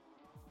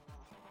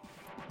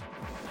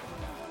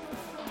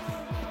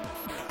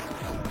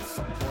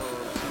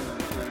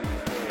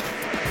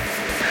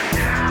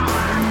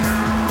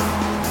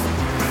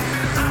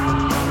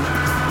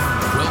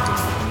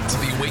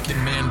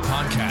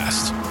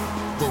podcast,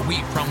 where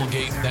we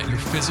promulgate that your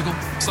physical,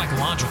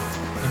 psychological,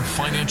 and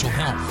financial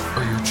health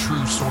are your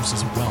true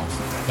sources of wealth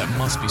that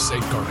must be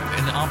safeguarded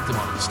and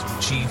optimized to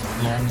achieve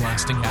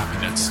long-lasting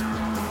happiness.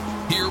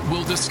 Here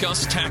we'll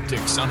discuss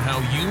tactics on how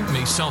you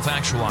may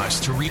self-actualize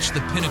to reach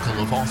the pinnacle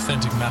of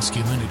authentic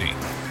masculinity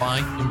by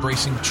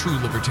embracing true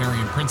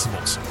libertarian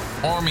principles,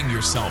 arming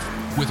yourself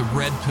with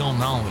red pill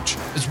knowledge,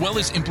 as well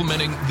as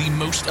implementing the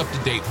most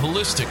up-to-date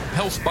holistic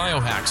health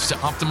biohacks to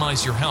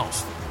optimize your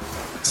health.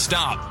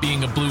 Stop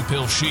being a blue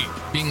pill sheep,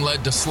 being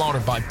led to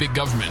slaughter by big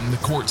government and the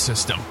court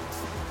system.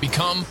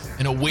 Become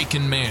an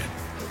awakened man.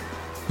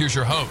 Here's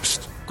your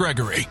host,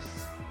 Gregory.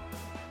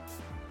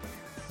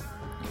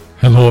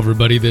 Hello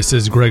everybody, this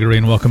is Gregory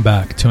and welcome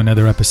back to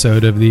another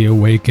episode of The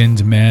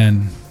Awakened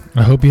Man.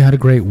 I hope you had a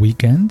great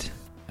weekend.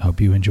 I hope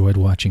you enjoyed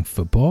watching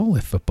football,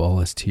 if football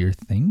is to your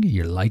thing,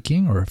 your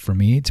liking, or for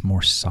me it's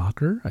more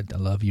soccer. I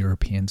love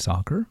European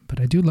soccer,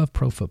 but I do love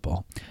pro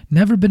football.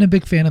 Never been a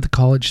big fan of the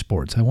college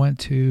sports. I went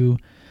to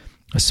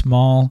a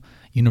small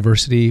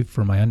university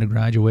for my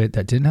undergraduate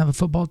that didn't have a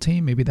football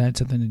team. Maybe that had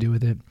something to do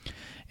with it.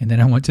 And then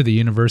I went to the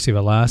University of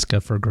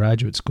Alaska for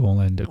graduate school,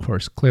 and of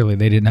course, clearly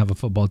they didn't have a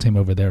football team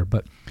over there,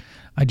 but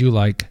I do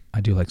like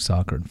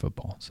soccer and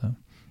football. So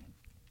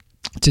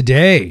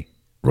today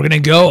we're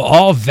going to go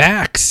all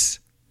vax.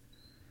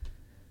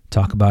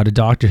 Talk about a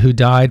doctor who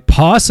died,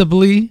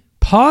 possibly,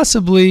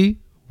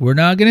 we're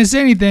not going to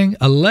say anything,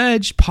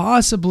 alleged,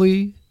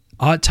 possibly,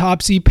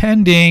 autopsy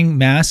pending,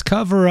 mass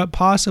cover-up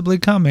possibly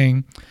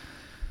coming,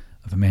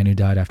 of a man who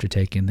died after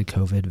taking the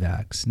COVID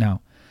vax. Now,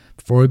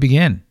 before we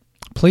begin,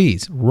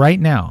 please, right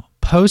now,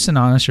 post an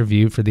honest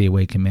review for The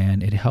Awakened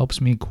Man. It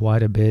helps me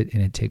quite a bit,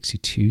 and it takes you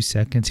 2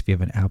 seconds. If you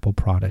have an Apple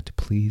product,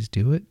 please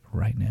do it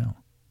right now.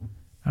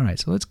 All right,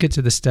 so let's get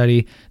to the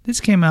study.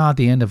 This came out at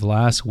the end of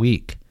last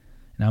week,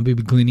 and I'll be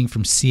gleaning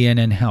from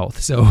CNN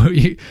Health. So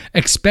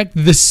expect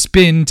the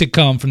spin to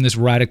come from this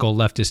radical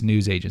leftist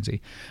news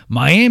agency.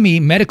 Miami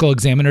medical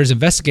examiners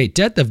investigate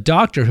death of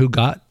doctor who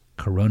got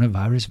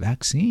coronavirus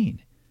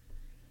vaccine.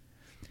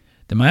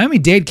 The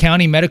Miami-Dade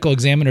County medical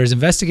examiner is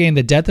investigating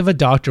the death of a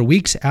doctor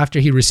weeks after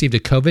he received a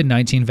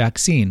COVID-19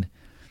 vaccine,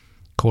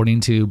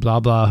 according to blah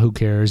blah who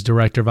cares,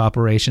 director of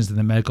operations in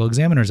the medical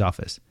examiner's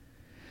office.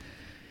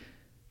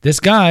 This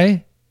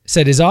guy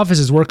said his office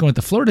is working with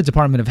the Florida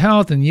Department of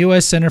Health and the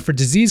U.S. Center for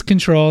Disease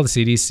Control, the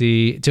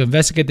CDC, to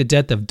investigate the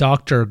death of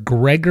Dr.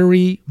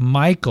 Gregory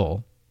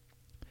Michael.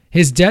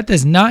 His death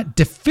has not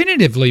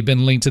definitively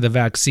been linked to the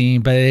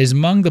vaccine, but it is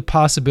among the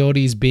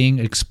possibilities being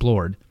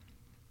explored.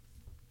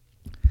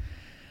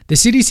 The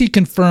CDC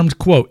confirmed,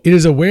 quote, it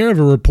is aware of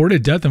a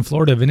reported death in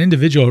Florida of an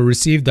individual who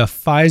received the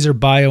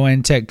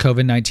Pfizer-BioNTech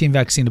COVID-19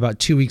 vaccine about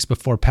 2 weeks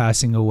before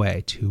passing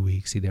away. 2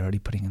 weeks, they're already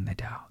putting in the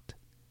doubt.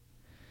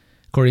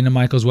 According to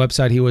Michael's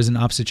website, he was an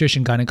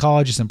obstetrician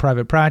gynecologist in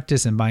private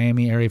practice in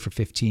Miami area for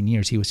 15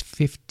 years. He was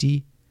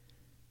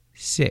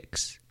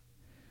 56.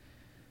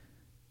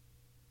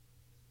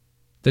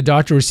 The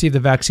doctor received the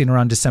vaccine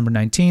around December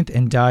 19th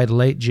and died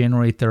late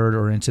January 3rd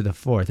or into the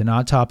 4th. An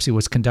autopsy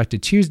was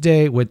conducted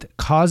Tuesday with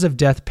cause of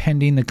death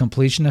pending the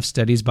completion of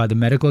studies by the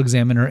medical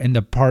examiner and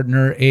the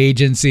partner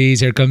agencies.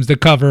 Here comes the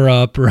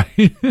cover-up,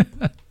 right?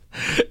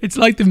 It's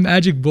like the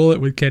magic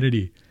bullet with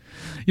Kennedy.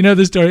 You know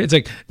the story? It's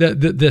like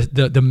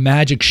the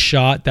magic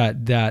shot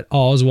that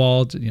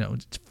Oswald,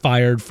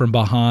 fired from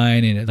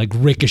behind, and it like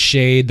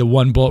ricocheted. The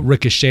one bullet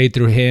ricocheted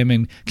through him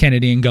and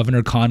Kennedy and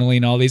Governor Connolly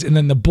and all these, and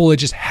then the bullet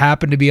just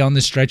happened to be on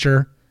the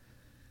stretcher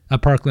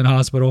at Parkland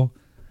Hospital.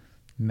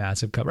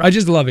 Massive cover. I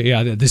just love it.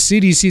 Yeah, the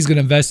CDC is going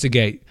to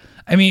investigate.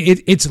 I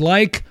mean, it's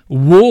like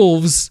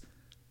wolves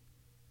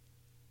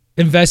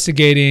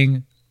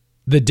investigating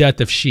the death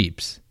of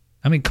sheeps.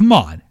 I mean, come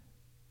on.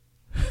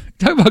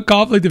 Talk about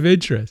conflict of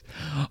interest.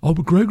 Oh,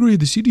 but Gregory,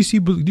 the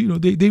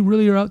CDC, they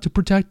really are out to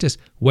protect us.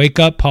 Wake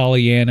up,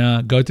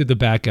 Pollyanna. Go through the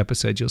back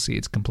episodes. You'll see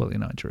it's completely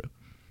not true.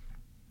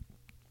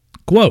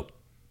 Quote,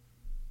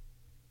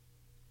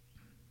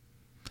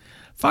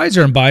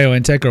 Pfizer and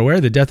BioNTech are aware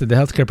of the death of the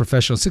healthcare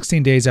professional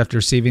 16 days after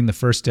receiving the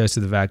first dose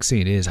of the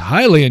vaccine. It is a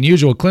highly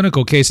unusual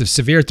clinical case of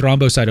severe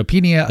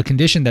thrombocytopenia, a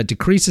condition that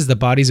decreases the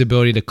body's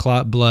ability to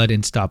clot blood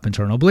and stop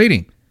internal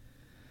bleeding.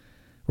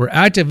 We're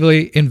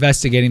actively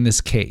investigating this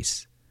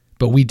case,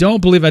 but we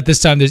don't believe at this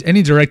time there's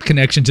any direct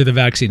connection to the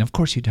vaccine. Of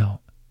course you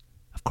don't.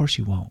 Of course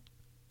you won't.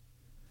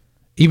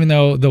 Even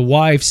though the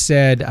wife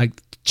said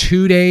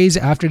 2 days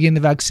after getting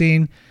the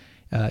vaccine,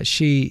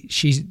 she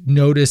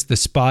noticed the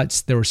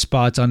spots. There were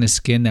spots on his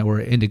skin that were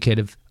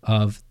indicative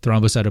of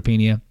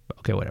thrombocytopenia.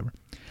 Okay, whatever.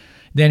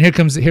 Then here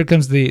comes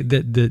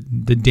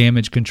the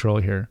damage control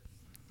here.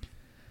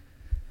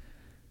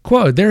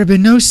 Quote, there have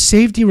been no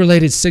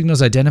safety-related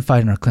signals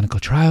identified in our clinical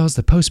trials,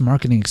 the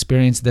post-marketing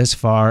experience thus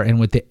far, and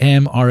with the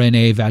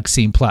mRNA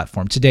vaccine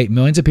platform. To date,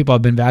 millions of people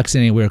have been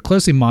vaccinated. We are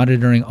closely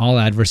monitoring all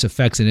adverse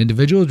effects in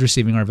individuals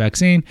receiving our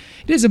vaccine.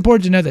 It is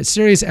important to note that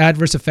serious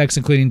adverse effects,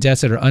 including deaths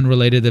that are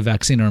unrelated to the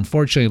vaccine, are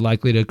unfortunately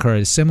likely to occur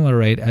at a similar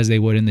rate as they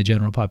would in the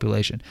general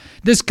population.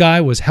 This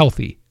guy was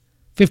healthy,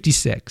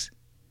 56.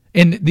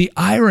 And the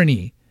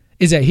irony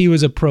is that he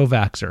was a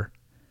pro-vaxxer.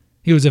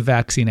 He was a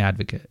vaccine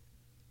advocate.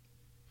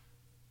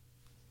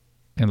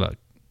 And look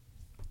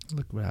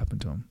what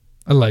happened to him.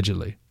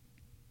 Allegedly.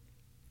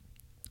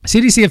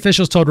 CDC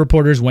officials told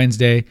reporters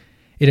Wednesday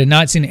it had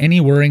not seen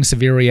any worrying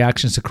severe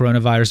reactions to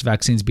coronavirus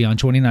vaccines beyond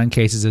 29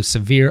 cases of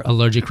severe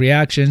allergic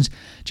reactions,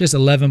 just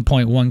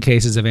 11.1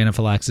 cases of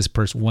anaphylaxis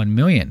per 1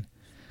 million.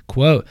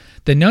 Quote,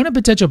 the known and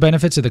potential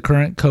benefits of the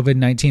current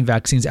COVID-19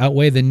 vaccines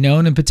outweigh the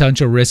known and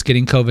potential risk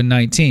getting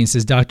COVID-19,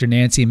 says Dr.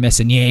 Nancy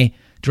Messonnier,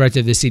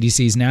 director of the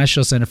CDC's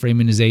National Center for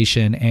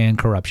Immunization and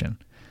Corruption.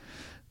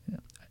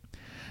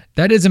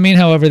 That doesn't mean,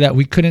 however, that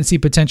we couldn't see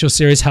potential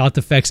serious health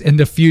effects in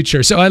the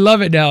future. So I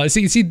love it now.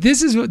 See,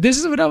 this is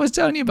what I was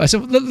telling you about. So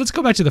let's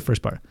go back to the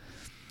first part.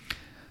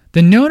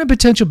 The known and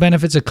potential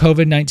benefits of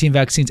COVID-19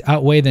 vaccines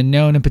outweigh the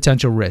known and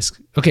potential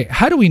risks. Okay,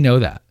 how do we know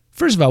that?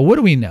 First of all, what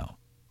do we know?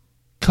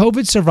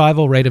 COVID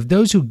survival rate of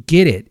those who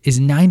get it is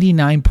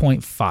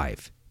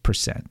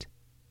 99.5%.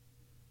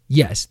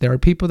 Yes, there are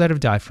people that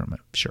have died from it,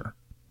 sure.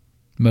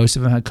 Most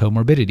of them had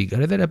comorbidity. Go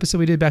to that episode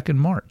we did back in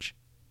March.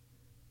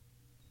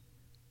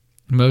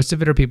 Most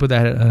of it are people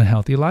that had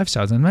unhealthy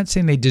lifestyles. I'm not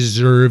saying they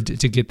deserved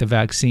to get the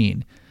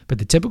vaccine, but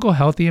the typical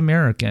healthy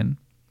American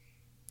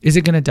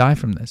isn't going to die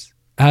from this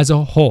as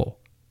a whole.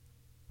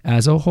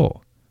 As a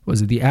whole.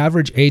 Was it the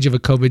average age of a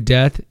COVID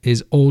death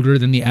is older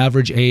than the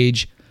average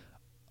age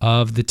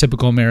of the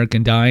typical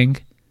American dying?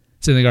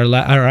 So I think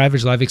our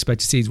average life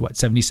expectancy is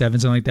 77,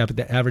 something like that, but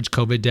the average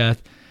COVID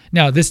death.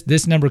 Now,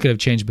 this number could have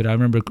changed, but I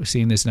remember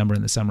seeing this number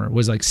in the summer. It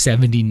was like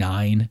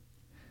 79.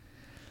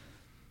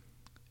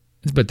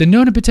 But the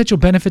known and potential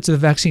benefits of the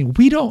vaccine,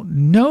 we don't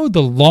know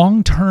the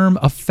long-term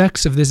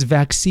effects of this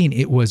vaccine.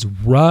 It was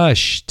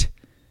rushed.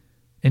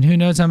 And who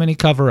knows how many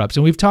cover-ups.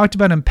 And we've talked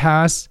about in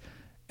past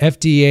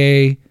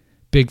FDA,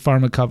 big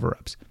pharma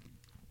cover-ups.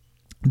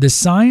 The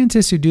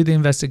scientists who do the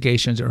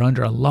investigations are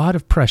under a lot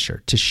of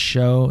pressure to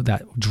show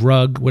that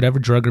drug, whatever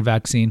drug or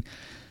vaccine,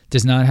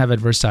 does not have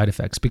adverse side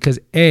effects. Because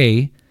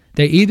A,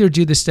 they either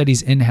do the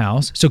studies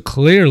in-house, so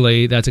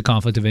clearly that's a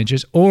conflict of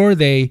interest, or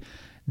they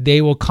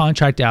will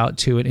contract out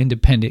to an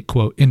independent,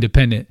 quote,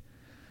 independent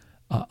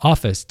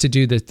office to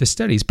do the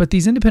studies. But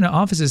these independent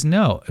offices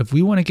know if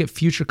we want to get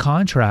future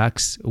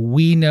contracts,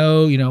 we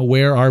know,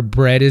 where our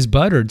bread is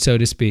buttered, so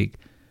to speak.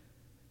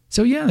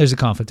 So yeah, there's a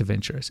conflict of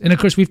interest. And of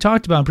course, we've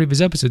talked about in previous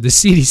episodes, the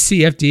CDC,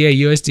 FDA,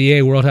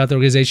 USDA, World Health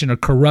Organization are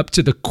corrupt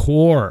to the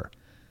core.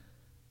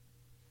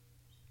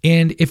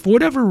 And if for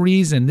whatever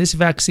reason this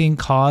vaccine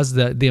caused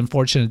the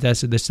unfortunate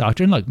deaths of this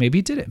doctor, and look, maybe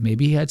it didn't.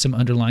 Maybe he had some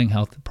underlying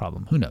health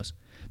problem. Who knows?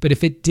 But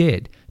if it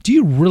did, do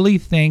you really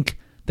think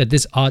that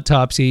this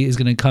autopsy is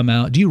going to come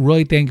out? Do you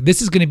really think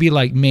this is going to be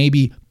like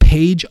maybe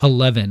page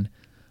 11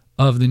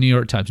 of the New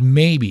York Times?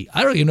 Maybe.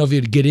 I don't even know if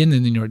you'd get in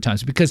the New York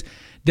Times because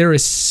there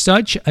is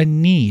such a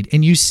need.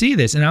 And you see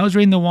this, and I was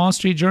reading the Wall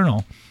Street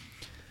Journal.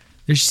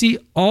 You see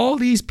all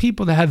these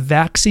people that have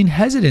vaccine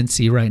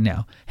hesitancy right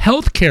now.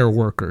 Healthcare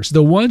workers,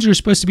 the ones who are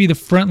supposed to be the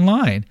front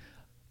line.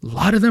 A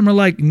lot of them are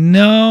like,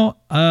 no,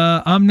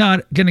 I'm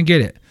not going to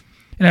get it.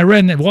 And I read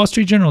in the Wall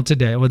Street Journal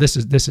today, well, this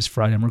is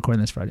Friday. I'm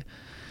recording this Friday.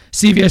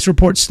 CVS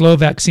reports slow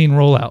vaccine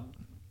rollout.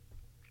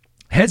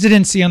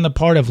 Hesitancy on the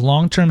part of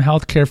long-term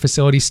healthcare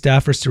facility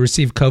staffers to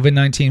receive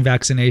COVID-19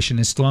 vaccination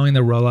is slowing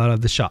the rollout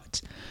of the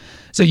shots.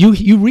 So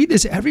you read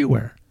this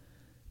everywhere.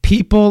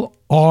 People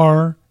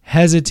are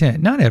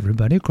hesitant. Not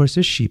everybody. Of course,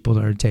 there's sheeple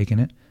that are taking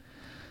it.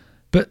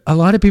 But a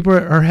lot of people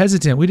are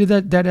hesitant. We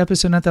did that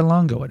episode not that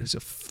long ago. What is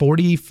it?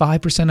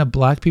 45% of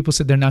black people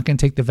said they're not going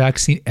to take the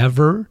vaccine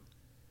ever.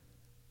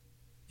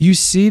 You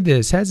see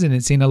this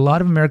hesitancy, and a lot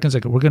of Americans are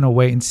like, we're going to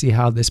wait and see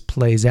how this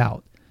plays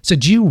out. So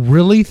do you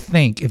really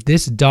think if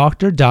this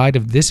doctor died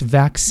of this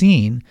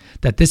vaccine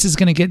that this is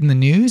going to get in the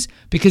news?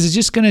 Because it's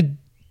just going to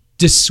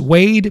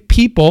dissuade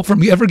people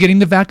from ever getting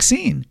the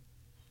vaccine.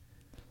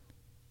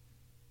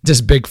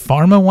 Does Big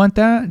Pharma want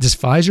that? Does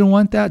Pfizer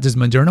want that? Does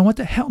Moderna want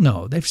that? Hell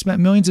no. They've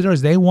spent millions of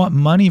dollars. They want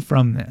money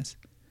from this.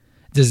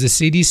 Does the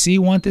CDC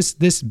want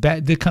this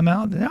bet to come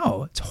out?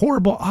 No. It's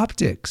horrible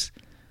optics.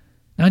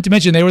 Not to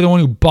mention they were the one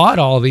who bought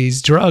all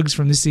these drugs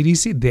from the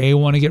CDC. They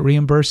want to get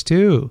reimbursed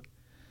too.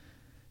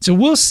 So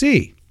we'll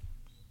see.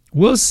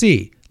 We'll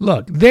see.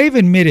 Look, they've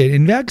admitted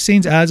in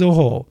vaccines as a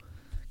whole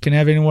can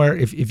have anywhere,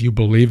 if you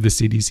believe the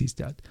CDC's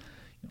data,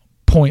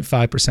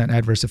 0.5%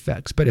 adverse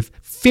effects. But if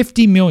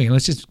 50 million,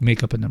 let's just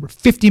make up a number,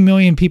 50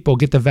 million people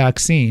get the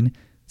vaccine,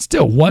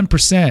 still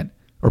 1%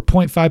 or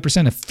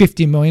 0.5% of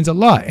 50 million is a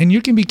lot. And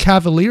you can be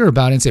cavalier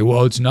about it and say,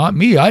 well, it's not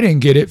me. I didn't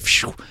get it.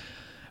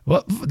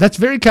 Well, that's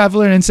very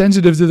cavalier and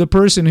insensitive to the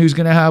person who's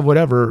going to have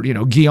whatever,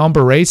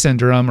 Guillain-Barré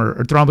syndrome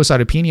or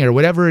thrombocytopenia or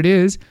whatever it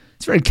is.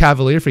 It's very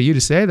cavalier for you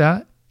to say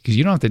that because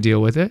you don't have to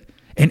deal with it.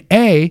 And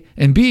A,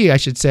 and B, I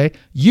should say,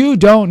 you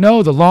don't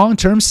know the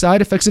long-term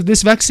side effects of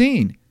this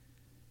vaccine.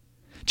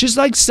 Just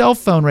like cell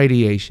phone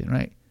radiation,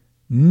 right?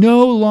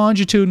 No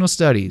longitudinal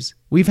studies.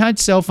 We've had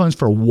cell phones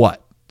for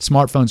what?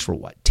 Smartphones for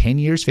what? 10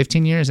 years,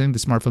 15 years? I think the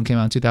smartphone came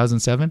out in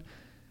 2007.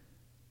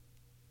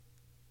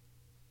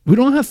 We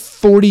don't have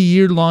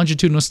 40-year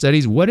longitudinal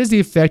studies. What is the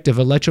effect of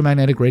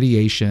electromagnetic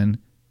radiation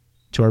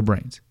to our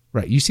brains?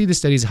 Right. You see the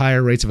studies,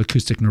 higher rates of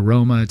acoustic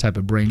neuroma, a type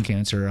of brain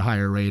cancer, a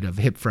higher rate of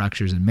hip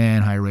fractures in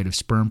men, higher rate of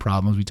sperm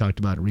problems. We talked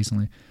about it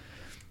recently.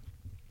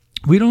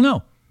 We don't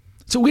know.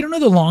 So we don't know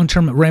the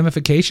long-term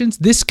ramifications.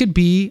 This could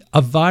be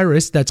a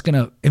virus that's going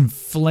to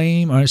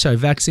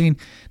vaccine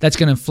that's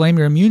going to inflame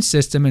your immune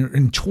system. And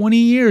in 20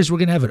 years, we're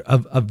going to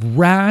have a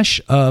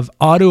rash of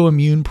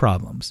autoimmune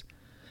problems.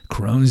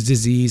 Crohn's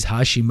disease,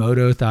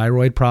 Hashimoto,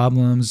 thyroid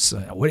problems,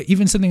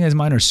 even something as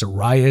minor as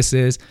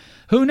psoriasis.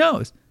 Who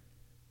knows?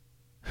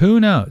 Who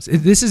knows?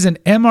 This is an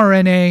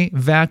mRNA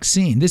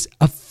vaccine. This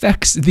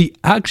affects the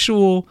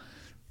actual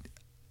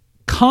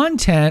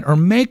content or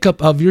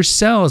makeup of your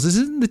cells. This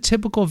isn't the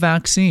typical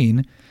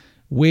vaccine,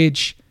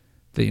 which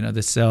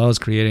the cells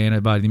create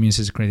antibody, the immune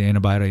system creates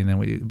antibody, and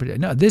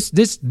then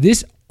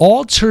this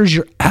alters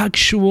your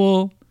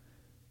actual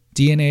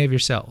DNA of your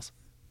cells,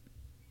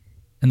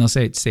 and they'll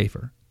say it's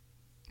safer.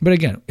 But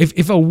again,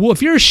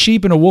 if you're a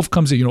sheep and a wolf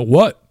comes in,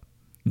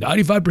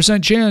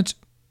 95% chance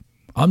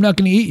I'm not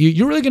going to eat you.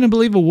 You're really going to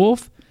believe a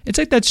wolf? It's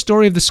like that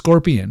story of the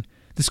scorpion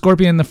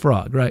and the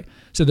frog, right?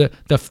 So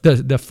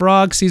the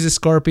frog sees a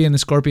scorpion. The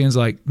scorpion's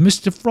like,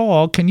 Mr.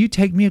 Frog, can you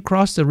take me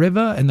across the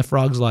river? And the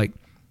frog's like,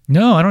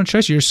 no, I don't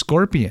trust you. You're a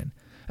scorpion.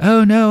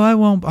 Oh, no, I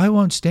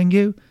won't sting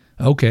you.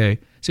 Okay.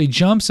 So he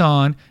jumps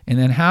on, and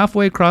then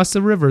halfway across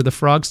the river, the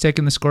frog's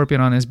taking the scorpion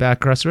on his back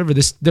across the river.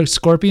 The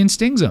scorpion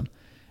stings him,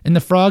 and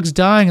the frog's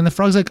dying. And the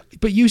frog's like,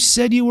 but you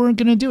said you weren't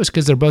going to do it,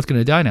 because they're both going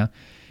to die now.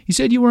 You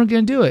said you weren't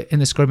going to do it.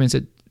 And the scorpion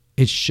said,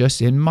 it's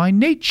just in my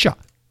nature.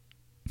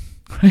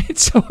 Right?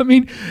 So,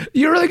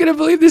 you're really going to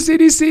believe the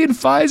CDC and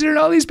Pfizer and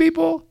all these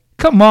people?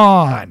 Come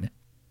on.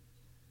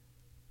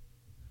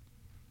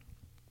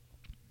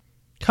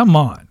 Come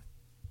on.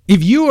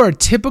 If you are a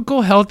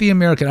typical healthy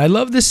American, I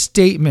love this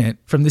statement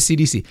from the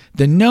CDC.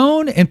 The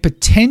known and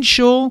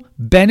potential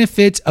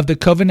benefits of the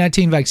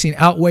COVID-19 vaccine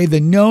outweigh the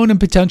known and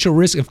potential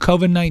risk of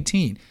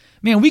COVID-19.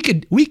 Man, we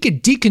could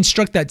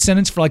deconstruct that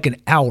sentence for like an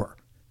hour.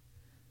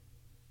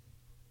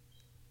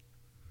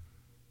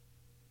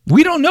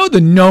 We don't know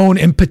the known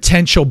and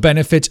potential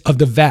benefits of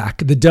the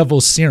the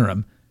devil's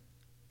serum.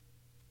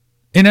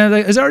 And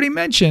as I already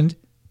mentioned,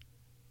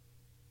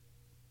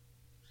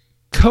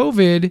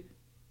 COVID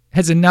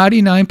has a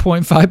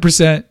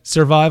 99.5%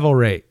 survival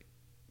rate.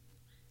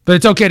 But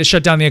it's okay to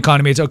shut down the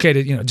economy. It's okay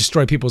to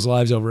destroy people's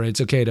lives over it.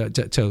 It's okay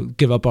to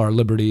give up our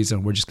liberties,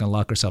 and we're just going to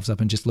lock ourselves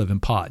up and just live in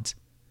pods.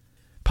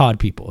 Pod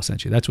people,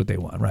 essentially. That's what they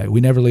want, right?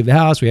 We never leave the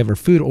house. We have our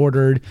food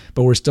ordered,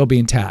 but we're still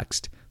being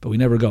taxed. But we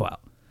never go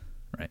out.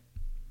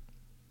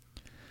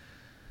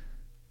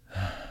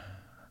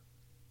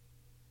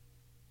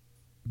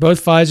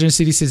 Both Pfizer and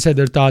CDC said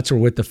their thoughts were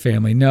with the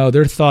family. No,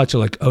 their thoughts are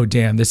like, oh,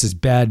 damn, this is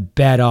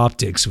bad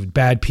optics,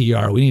 bad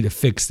PR. We need to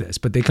fix this.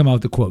 But they come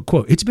out with the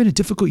quote, it's been a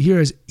difficult year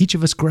as each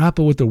of us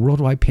grapple with the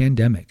worldwide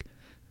pandemic.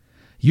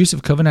 Use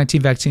of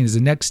COVID-19 vaccine is the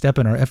next step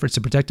in our efforts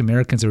to protect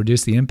Americans and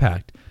reduce the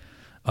impact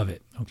of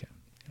it. Okay.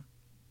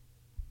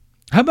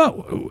 How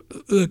about,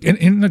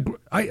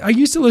 I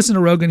used to listen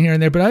to Rogan here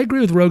and there, but I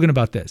agree with Rogan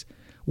about this.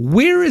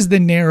 Where is the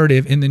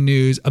narrative in the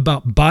news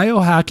about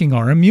biohacking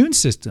our immune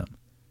system?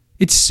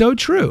 It's so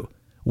true.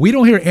 We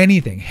don't hear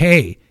anything.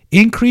 Hey,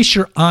 increase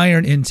your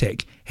iron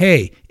intake.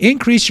 Hey,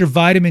 increase your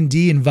vitamin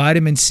D and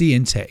vitamin C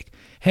intake.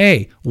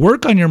 Hey,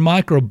 work on your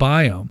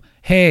microbiome.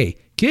 Hey,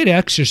 get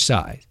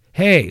exercise.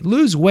 Hey,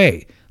 lose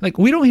weight. Like,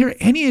 we don't hear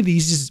any of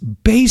these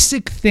just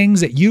basic things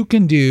that you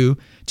can do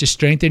to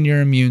strengthen your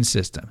immune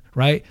system,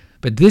 right?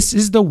 But this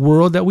is the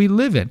world that we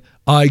live in.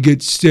 I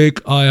get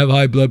sick. I have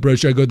high blood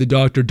pressure. I go to the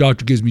doctor.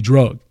 Doctor gives me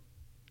drug.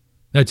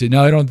 That's it.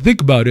 Now I don't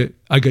think about it.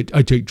 I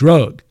take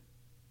drug.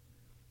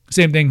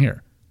 Same thing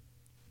here.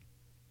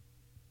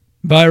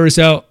 Virus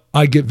out,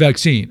 I get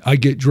vaccine. I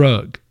get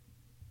drug.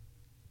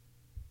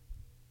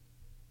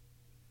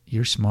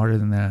 You're smarter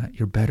than that.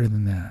 You're better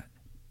than that.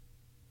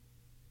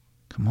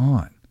 Come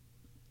on.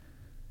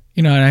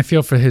 And I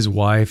feel for his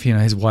wife.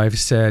 His wife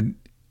said,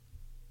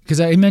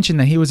 because I mentioned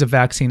that he was a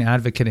vaccine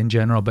advocate in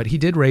general, but he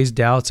did raise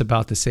doubts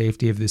about the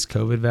safety of this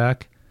COVID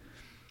vac.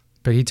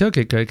 But he took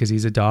it good because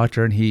he's a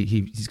doctor and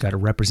he's got to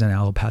represent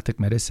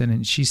allopathic medicine.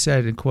 And she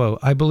said, and quote,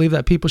 I believe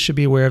that people should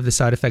be aware of the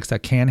side effects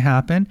that can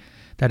happen.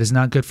 That is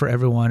not good for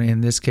everyone.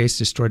 In this case,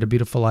 destroyed a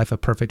beautiful life, a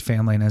perfect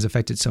family, and has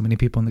affected so many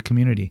people in the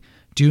community.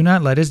 Do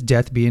not let his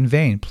death be in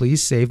vain.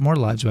 Please save more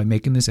lives by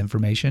making this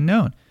information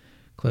known.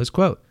 Close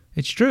quote.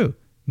 It's true.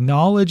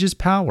 Knowledge is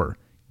power.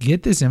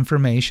 Get this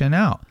information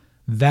out.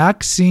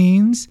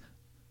 Vaccines,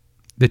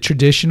 the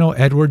traditional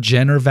Edward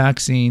Jenner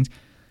vaccines,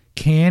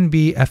 can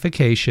be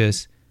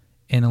efficacious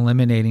in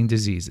eliminating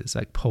diseases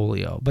like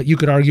polio. But you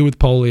could argue with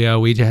polio,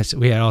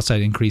 we had also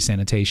increased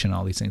sanitation,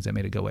 all these things that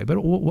made it go away. But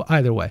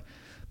either way.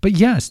 But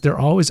yes, there are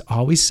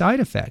always side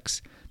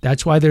effects.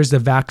 That's why there's the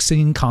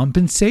Vaccine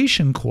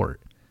Compensation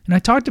Court. And I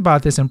talked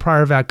about this in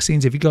prior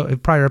vaccines. If you go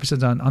prior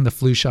episodes on the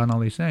flu shot and all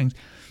these things,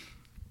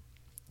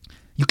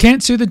 you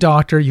can't sue the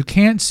doctor. You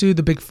can't sue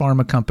the big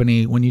pharma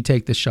company when you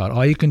take the shot.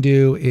 All you can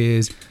do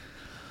is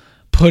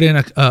put in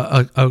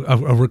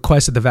a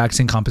request at the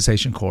Vaccine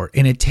Compensation Court,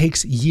 and it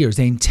takes years.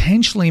 They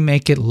intentionally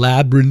make it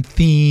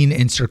labyrinthine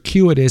and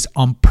circuitous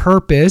on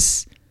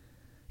purpose.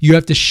 You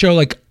have to show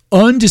like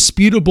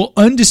undisputable,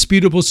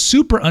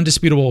 super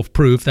undisputable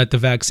proof that the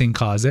vaccine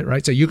caused it,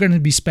 right? So you're going to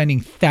be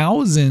spending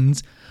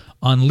thousands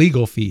on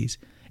legal fees.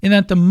 And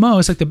at the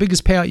most, like the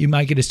biggest payout you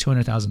might get is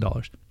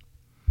 $200,000,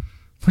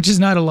 which is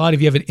not a lot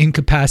if you have an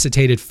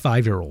incapacitated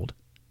 5-year-old.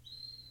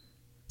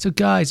 So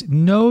guys,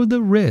 know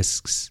the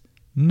risks.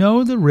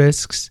 Know the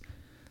risks.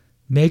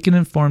 Make an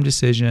informed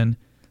decision.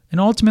 And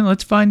ultimately,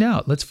 let's find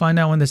out. Let's find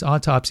out when this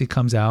autopsy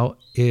comes out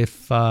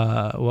if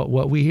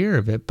what we hear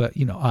of it. But,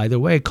 either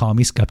way, call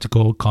me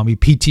skeptical. Call me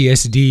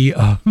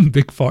PTSD,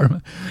 Big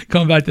Pharma.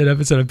 Coming back to that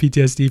episode of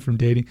PTSD from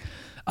dating.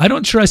 I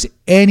don't trust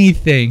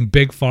anything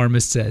Big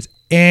Pharma says.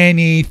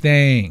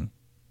 Anything.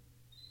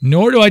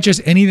 Nor do I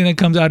trust anything that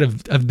comes out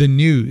of the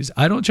news.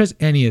 I don't trust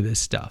any of this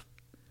stuff.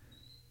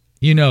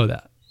 You know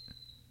that.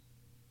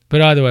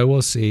 But either way,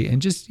 we'll see.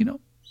 And just,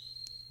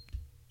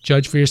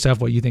 judge for yourself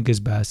what you think is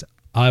best.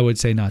 I would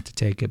say not to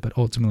take it, but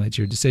ultimately it's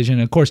your decision.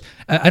 And of course,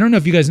 I don't know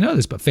if you guys know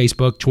this, but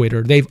Facebook,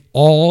 Twitter, they've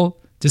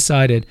all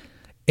decided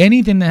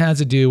anything that has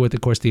to do with,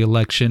 of course, the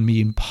election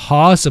being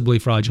possibly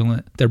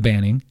fraudulent, they're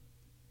banning.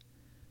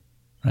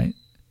 Right?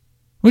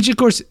 Which, of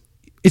course,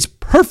 is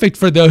perfect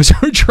for those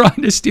who are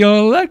trying to steal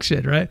an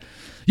election, right?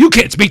 You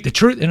can't speak the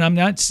truth, and I'm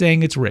not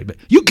saying it's rigged, but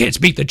you can't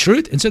speak the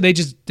truth, and so they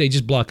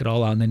just block it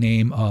all out in the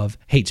name of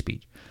hate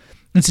speech.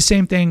 It's the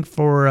same thing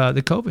for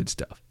the COVID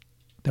stuff.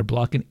 They're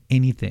blocking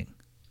anything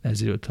that has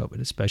to do with COVID,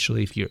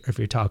 especially if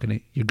you're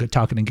talking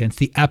against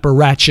the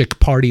apparatchik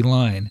party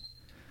line.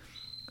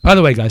 By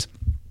the way, guys,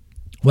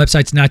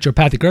 website's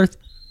Naturopathic Earth.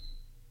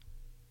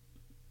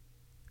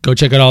 Go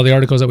check out all the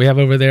articles that we have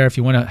over there. If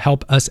you want to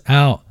help us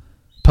out,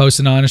 post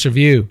an honest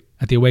review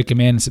at The Awakened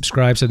Man and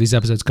subscribe so these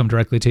episodes come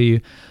directly to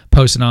you.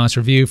 Post an honest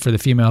review for the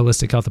Female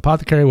Holistic Health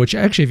Apothecary, which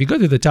actually, if you go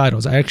through the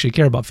titles, I actually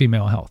care about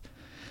female health.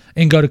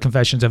 And go to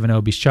Confessions of an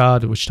Obese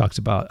Child, which talks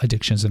about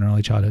addictions and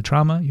early childhood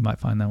trauma. You might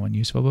find that one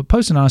useful. But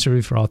post an honest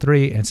review for all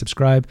three and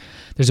subscribe.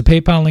 There's a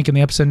PayPal link in the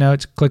episode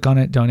notes. Click on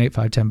it. Donate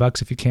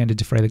 $5-10 if you can to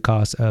defray the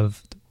cost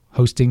of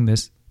hosting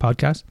this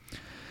podcast.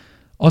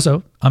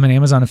 Also, I'm an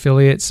Amazon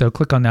affiliate, so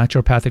click on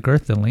Naturopathic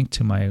Earth, the link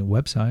to my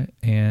website.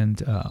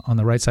 And on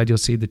the right side, you'll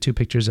see the 2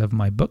 pictures of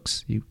my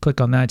books. You click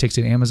on that, it takes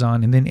you to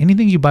Amazon. And then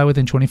anything you buy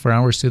within 24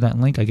 hours through that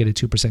link, I get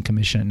a 2%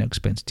 commission at no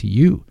expense to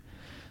you.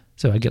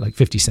 So I get like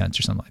 50 cents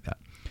or something like that.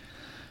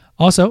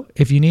 Also,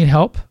 if you need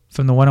help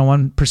from the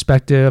one-on-one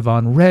perspective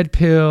on red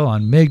pill,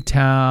 on MGTOW,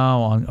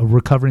 on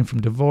recovering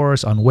from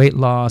divorce, on weight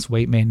loss,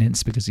 weight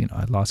maintenance, because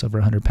I lost over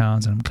 100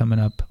 pounds and I'm coming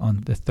up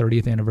on the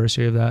 30th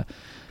anniversary of that,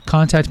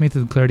 contact me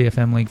through the Clarity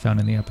FM link found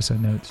in the episode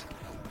notes.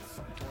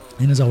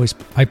 And as always,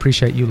 I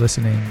appreciate you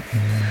listening,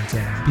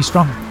 and be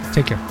strong.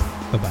 Take care.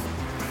 Bye-bye.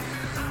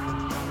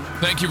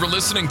 Thank you for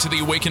listening to the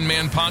Awakened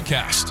Man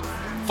podcast.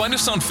 Find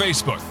us on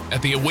Facebook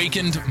at the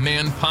Awakened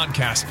Man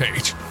podcast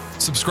page.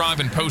 Subscribe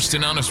and post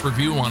an honest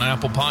review on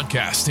Apple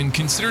Podcasts, and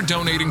consider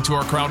donating to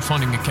our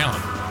crowdfunding account.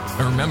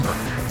 And remember,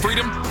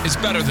 freedom is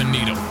better than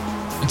needle.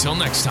 Until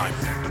next time.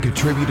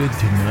 Contributed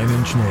to 9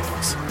 Inch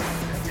Nails.